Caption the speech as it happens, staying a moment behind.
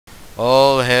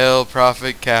All hail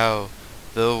Prophet Cow,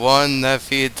 the one that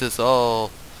feeds us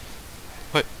all.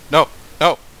 Wait, no,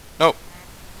 no, no.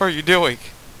 What are you doing?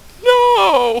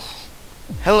 No!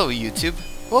 Hello YouTube.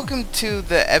 Welcome to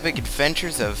the epic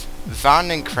adventures of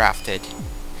VAAN And Crafted.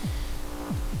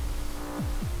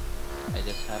 I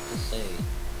just have to say,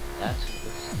 that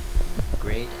was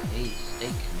grade A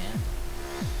steak, man.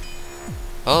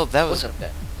 Oh, that was... What's up,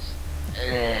 guys?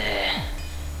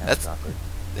 That's awkward.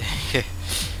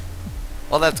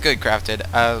 Well, that's good, Crafted.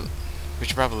 We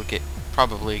should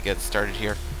probably get started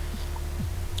here.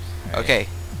 Right. Okay,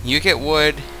 you get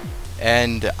wood,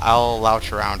 and I'll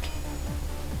louch around.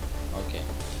 Okay.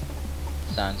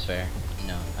 Sounds fair. You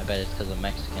know, I bet it's because I'm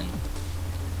Mexican.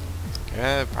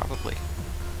 Probably.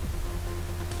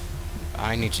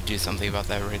 I need to do something about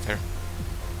that right there.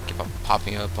 Keep on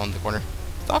popping up on the corner.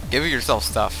 Stop giving yourself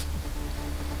stuff.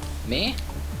 Me?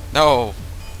 No,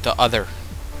 the other.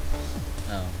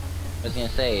 Oh. I was gonna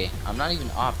say, I'm not even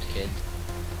opt, kid.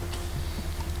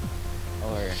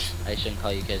 Or, I shouldn't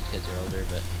call you kids because you're older,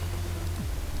 but...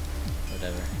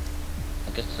 whatever.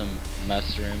 I'll get some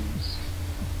mushrooms.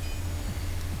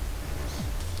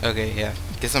 Okay, yeah.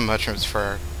 Get some mushrooms for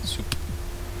our soup.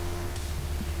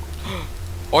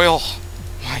 Oil!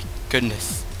 My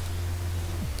goodness.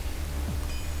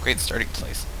 Great starting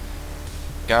place.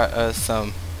 Got us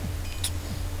some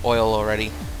oil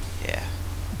already. Yeah.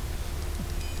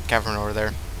 Cavern over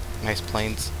there. Nice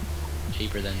plains.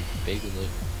 Cheaper than baby glue.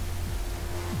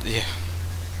 Yeah.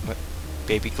 What?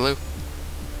 Baby glue?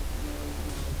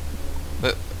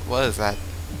 What is that?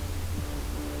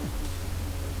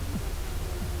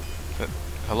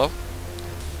 Hello?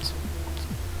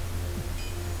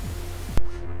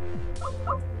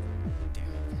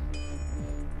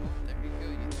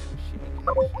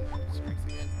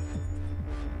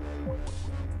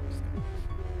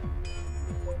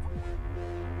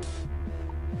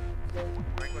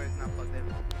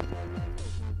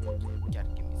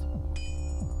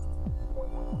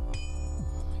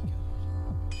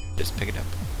 Just pick it up.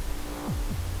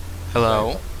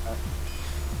 Hello?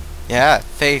 Yeah,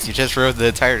 thanks, you just wrote the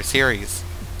entire series.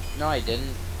 No, I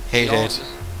didn't. Hey, did.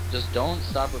 Just don't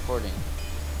stop recording.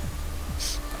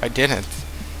 I didn't.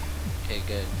 Okay,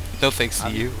 good. No thanks to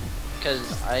you.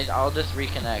 Because I'll just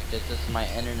reconnect. It's just my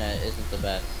internet isn't the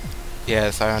best.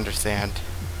 Yes, I understand.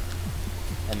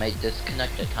 I might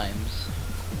disconnect at times.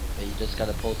 But you just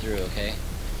gotta pull through, okay?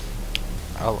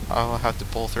 I'll have to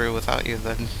pull through without you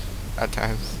then, at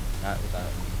times. Not without.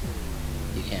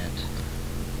 You can't.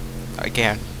 I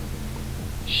can.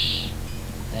 Shh.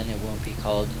 Then it won't be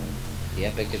called The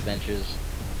Epic Adventures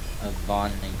of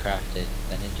VAAN And Crafted.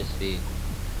 Then it'd just be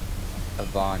a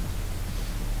VAAN.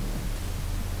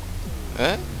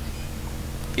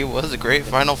 He was a great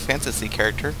Final Fantasy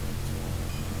character.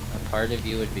 A part of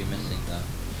you would be missing though.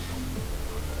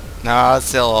 Nah,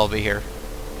 still I'll be here.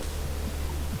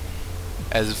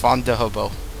 As Von de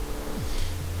Hobo.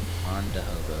 On the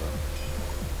hobo.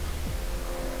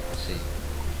 Let's see.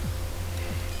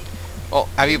 Well,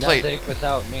 have you played... Nothing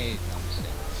without me. No, I'm just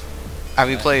kidding. Have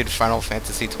you played Final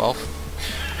Fantasy 12?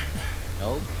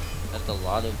 Nope. That's a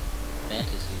lot of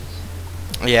fantasies.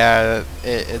 Yeah,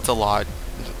 it's a lot.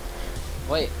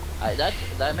 Wait,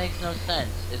 that makes no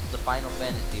sense. It's the Final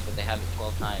Fantasy, but they have it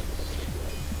 12 times.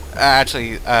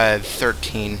 Actually,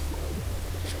 13.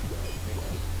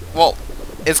 Well,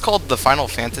 it's called the Final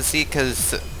Fantasy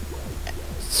because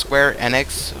Square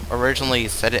Enix originally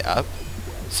set it up,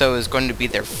 so it was going to be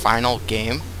their final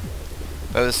game.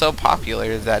 But it was so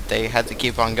popular that they had to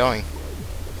keep on going.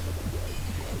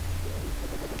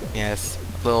 Yes,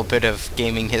 a little bit of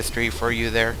gaming history for you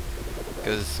there,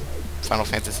 because Final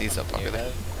Fantasy is so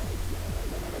popular.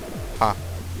 Huh.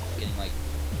 Getting like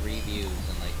 3 views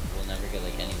and like we'll never get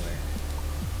like anywhere.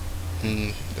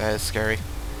 That is scary.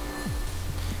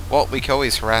 Well, we can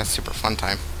always harass Super Fun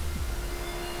Time.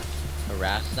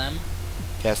 Harass them?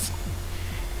 Yes.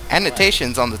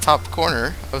 Annotations on the top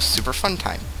corner of Super Fun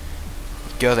Time.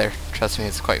 Go there. Trust me,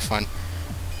 it's quite fun.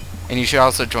 And you should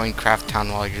also join Craft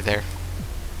Town while you're there.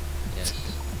 Yes.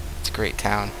 It's a great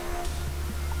town.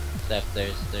 Except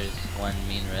there's one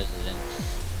mean resident.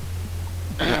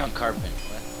 Carbon.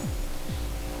 What?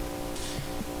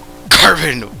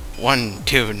 Carbon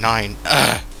 129.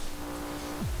 Ugh.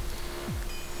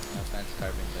 No offense,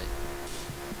 Carbon, but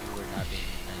you were not being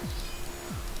nice.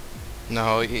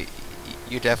 No,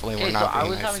 you definitely were Okay, so not I being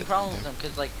was nice having to problems him. with him,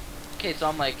 cause like, okay, so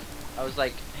I was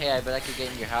like, hey, I bet I could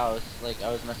get in your house. Like,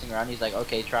 I was messing around. He's like,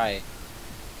 okay, try.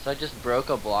 So I just broke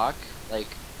a block, like,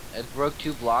 it broke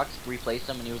 2 blocks, replaced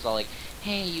them, and he was all like,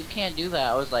 "Hey, you can't do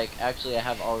that." I was like, "Actually, I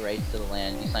have all rights to the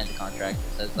land. You signed a contract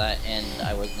that says that, and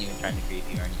I wasn't even trying to creep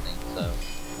you or anything." So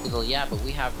he's like, "Yeah, but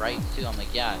we have rights too." I'm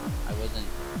like, "Yeah, I wasn't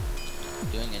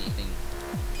doing anything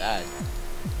bad."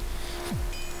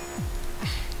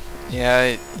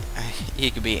 Yeah,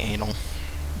 he could be anal.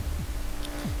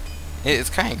 It's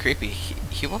kind of creepy.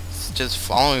 He was just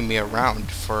following me around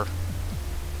for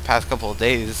the past couple of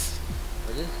days.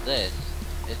 What is this?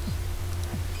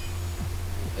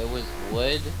 It was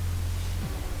wood.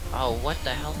 Oh, what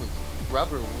the hell is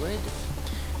rubber wood?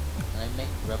 Can I make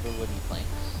rubber wooden planks?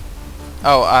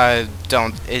 Oh,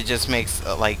 don't. It just makes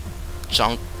like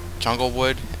jungle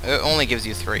wood. It only gives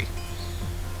you 3.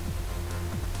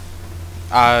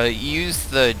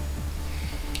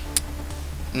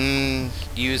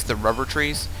 Use the rubber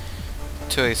trees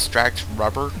to extract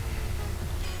rubber,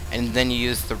 and then you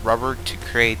use the rubber to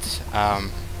create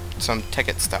some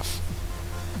Tekkit stuff,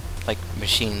 like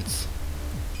machines.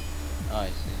 Oh, I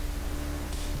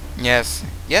see. Yes,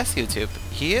 YouTube.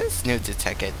 He is new to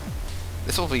Tekkit.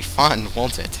 This will be fun,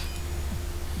 won't it?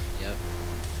 Yep.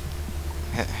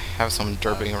 Have some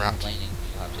derping around. Complaining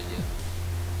you'll have to do.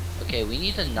 Okay, we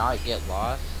need to not get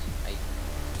lost.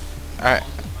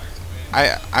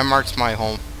 I marked my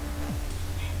home,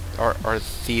 or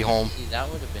the home. See, that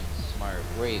would have been smart.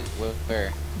 Wait,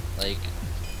 where? Like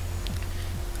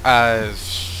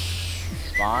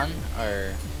spawn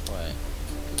or what?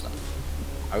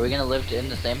 Are we gonna live in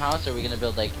the same house, or are we gonna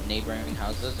build like neighboring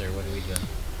houses, or what are we doing?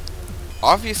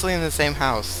 Obviously in the same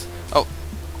house. Oh,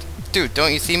 dude,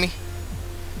 don't you see me?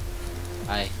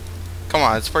 Come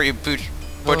on, it's where you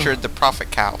butchered the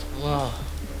prophet cow. Whoa.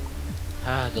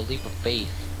 Ah, the leap of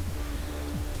faith.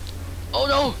 Oh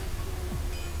no!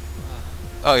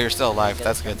 Oh, you're still alive. Get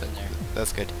That's good. something there.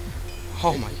 That's good.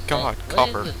 Oh my god, What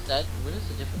copper. What is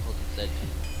the difficulty set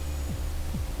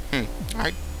to?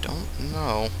 I don't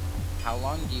know. How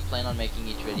long do you plan on making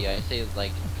each video? I say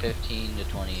like 15 to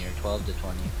 20 or 12 to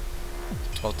 20.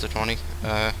 12 to 20?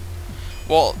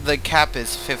 Well, the cap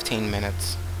is 15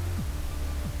 minutes.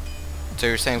 So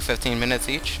you're saying 15 minutes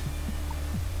each?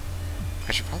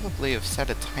 I should probably have set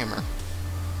a timer.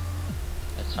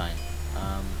 That's fine.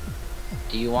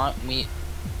 Do you want me...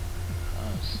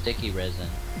 Oh, sticky resin.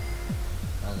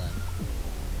 Well then.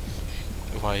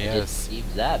 Why, I yes. just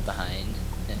leave that behind.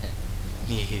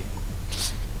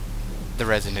 The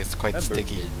resin is quite Remember,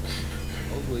 sticky. kids,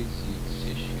 always use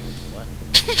tissue. What?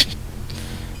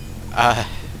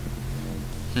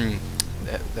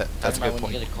 That's a good when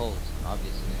point. you get a cold,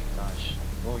 obviously. Gosh.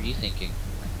 What were you thinking?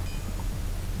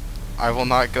 I will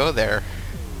not go there.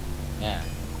 Yeah.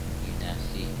 You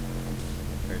nasty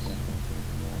person.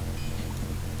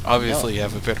 Obviously, you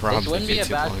haven't been around This wouldn't the be a YouTube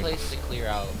bad long place enough. to clear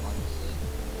out, honestly.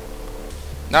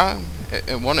 No,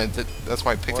 it wouldn't. That's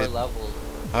why I picked 4 it. levels.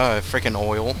 Freaking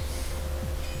oil.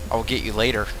 I will get you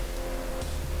later.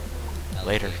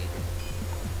 Later.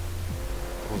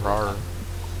 Rawr.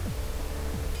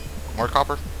 More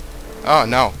copper? Oh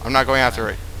no, I'm not going after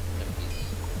it.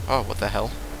 Oh, what the hell?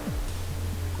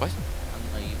 What? I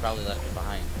don't know, you probably left it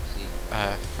behind. See?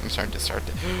 I'm starting to start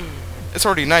to... It's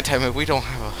already nighttime and we don't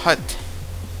have a hut.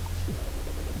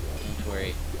 Don't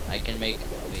worry. I can make...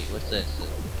 Wait, what's this?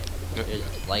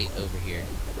 There's light over here.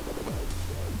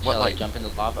 What Shall I light? jump in the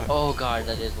lava? Oh god,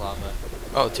 that is lava.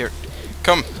 Oh dear.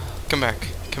 Come back.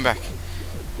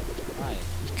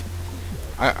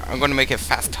 Hi. I'm going to make it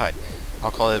fast hut.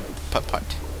 I'll call it putt.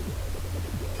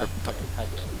 Or Hut.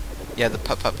 yeah, the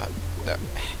putt.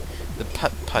 The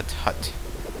putt hut.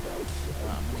 Oh,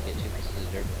 I'm gonna get 2 pieces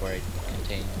of dirt before I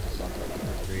contain something.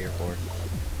 3 or 4.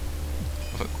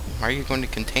 Why are you going to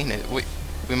contain it?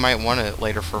 We might want it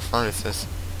later for furnaces.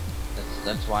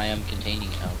 That's why I'm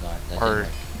containing it. Oh god, that didn't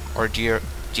Or work.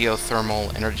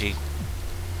 geothermal energy.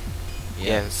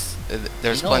 Yeah. Yes,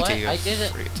 there's You know plenty what? of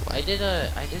free to I did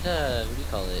a what do you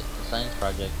call it? A science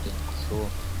project in school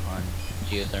on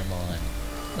geothermal and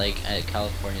like at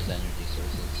California's energy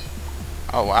sources.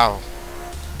 Oh wow,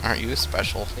 aren't you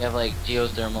special? We have like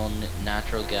geothermal,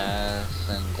 natural gas,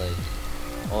 and like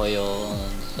oil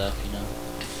and stuff. You know,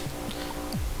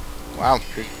 Wow.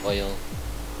 crude oil,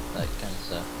 that kind of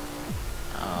stuff.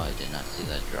 Oh, I did not see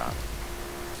that drop.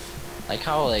 Like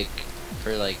how like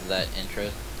for like that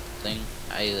intro thing,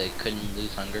 I like couldn't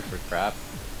lose hunger for crap,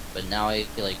 but now I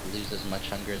feel like lose as much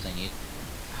hunger as I need.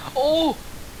 Oh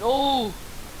no!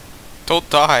 Don't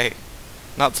die.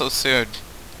 Not so soon.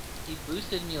 He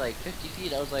boosted me like 50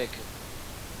 feet. I was like,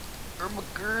 oh my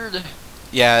god.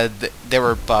 Yeah, they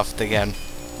were buffed again.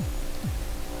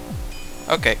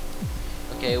 Okay.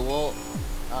 Okay, well,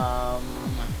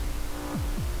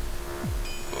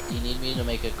 Do you need me to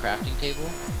make a crafting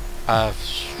table?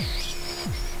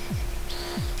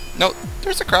 No,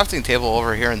 there's a crafting table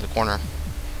over here in the corner.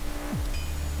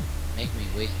 Make me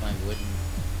waste my wood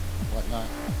and whatnot.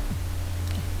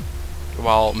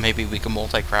 Well, maybe we can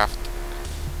multi-craft.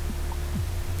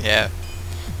 Yeah.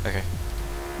 Okay.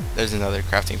 There's another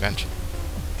crafting bench.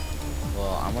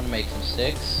 Well, I'm gonna make some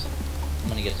sticks. I'm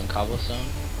gonna get some cobblestone.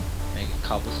 Make a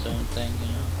cobblestone thing, you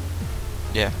know?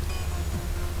 Yeah.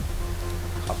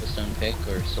 Cobblestone pick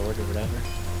or sword or whatever.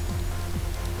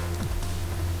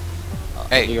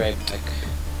 Hey. I'll be right back.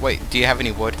 Wait, do you have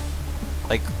any wood?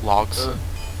 Like logs?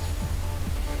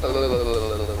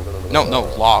 No,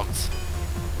 logs.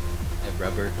 I have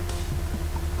rubber.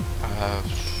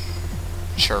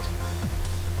 Sure.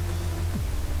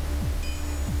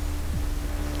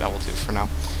 That will do for now.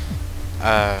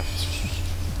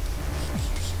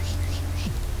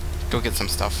 Go get some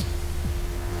stuff.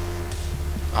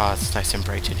 It's nice and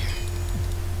bright in here.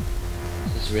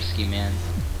 This is risky, man.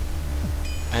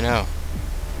 I know.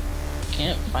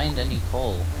 Can't find any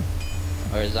coal.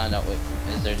 Or is that not what?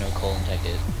 Is there no coal in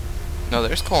Tekkit? No,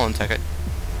 there's coal in Tekkit.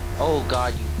 Oh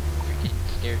god, you freaking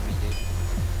scared me, dude.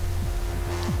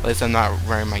 At least I'm not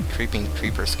wearing my creeping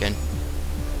creeper skin.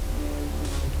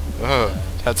 Oh,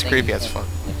 that's creepy as fuck.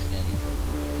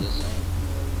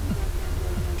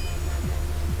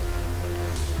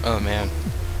 Oh man.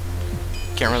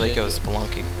 Can't really go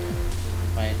spelunking.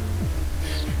 Fine.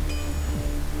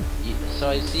 So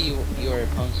I see you're a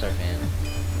Pwn Star fan.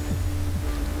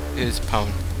 Who's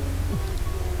Pwn?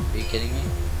 Are you kidding me?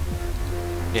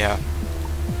 Yeah.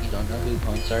 You don't know who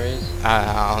Pwn Star is?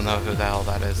 I don't know who the hell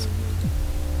that is.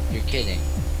 You're kidding.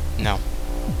 No.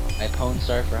 I Pwn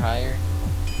Star for hire?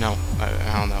 No,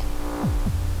 I don't know.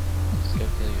 Just go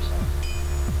kill yourself.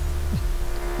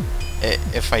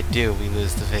 If I do, we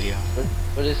lose the video.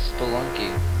 What is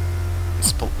spelunking?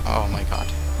 Oh my god.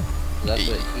 That's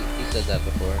what he said that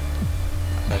before.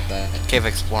 Said that. Cave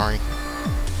exploring.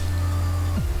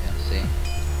 Yeah, see?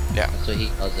 Yeah. That's what he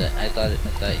calls it. I thought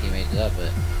he made it up,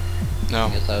 but No. I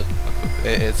guess I would...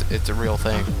 It's a real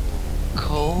thing.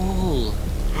 Coal!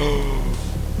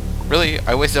 Really?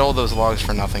 I wasted all those logs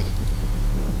for nothing.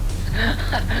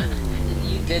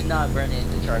 You did not burn it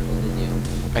into charcoal, did you?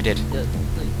 I did.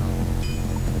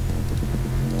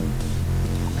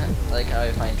 Like how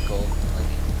I find coal. Like,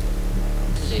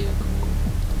 hello.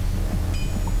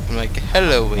 I'm like,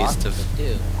 hello, waste of...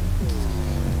 Dude.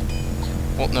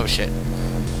 Well, no shit.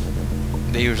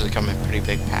 They usually come in pretty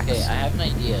big packs. Okay, I have an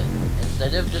idea.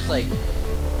 Instead of just like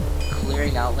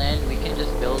clearing out land, we can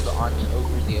just build on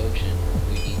over the ocean if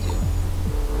we need to.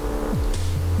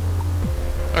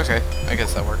 Okay, I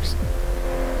guess that works.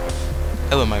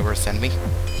 Hello, my worst enemy.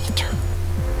 Ether.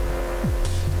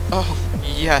 Oh,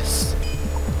 yes.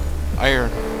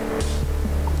 Iron.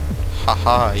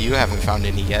 Haha, you haven't found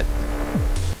any yet.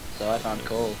 So I found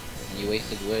coal, and you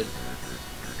wasted wood.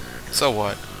 So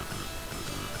what?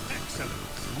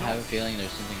 I have a feeling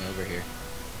there's something over here.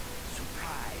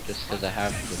 Just because I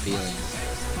have the feeling.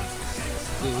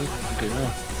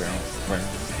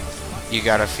 You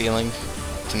got a feeling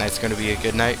tonight's gonna be a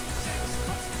good night?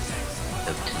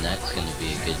 Tonight's gonna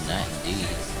be a good night indeed.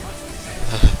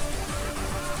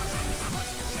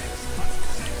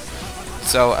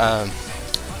 So,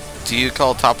 do you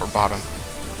call top or bottom?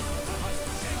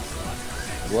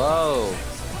 Whoa!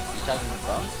 You talking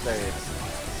bumps or?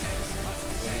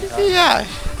 What are you talking Yeah.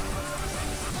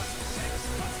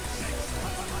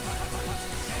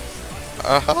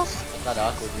 Uh-huh. I got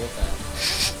awkward with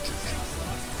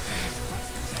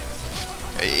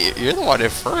that. You're the one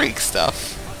inferring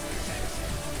stuff.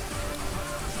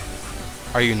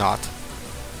 Are you not?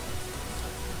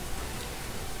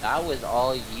 That was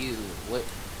all you. What?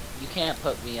 You can't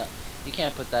put me up. You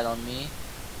can't put that on me.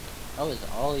 That was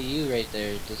all you right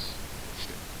there. Just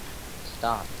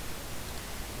stop.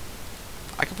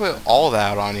 I can put all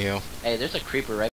that on you. Hey, there's a creeper right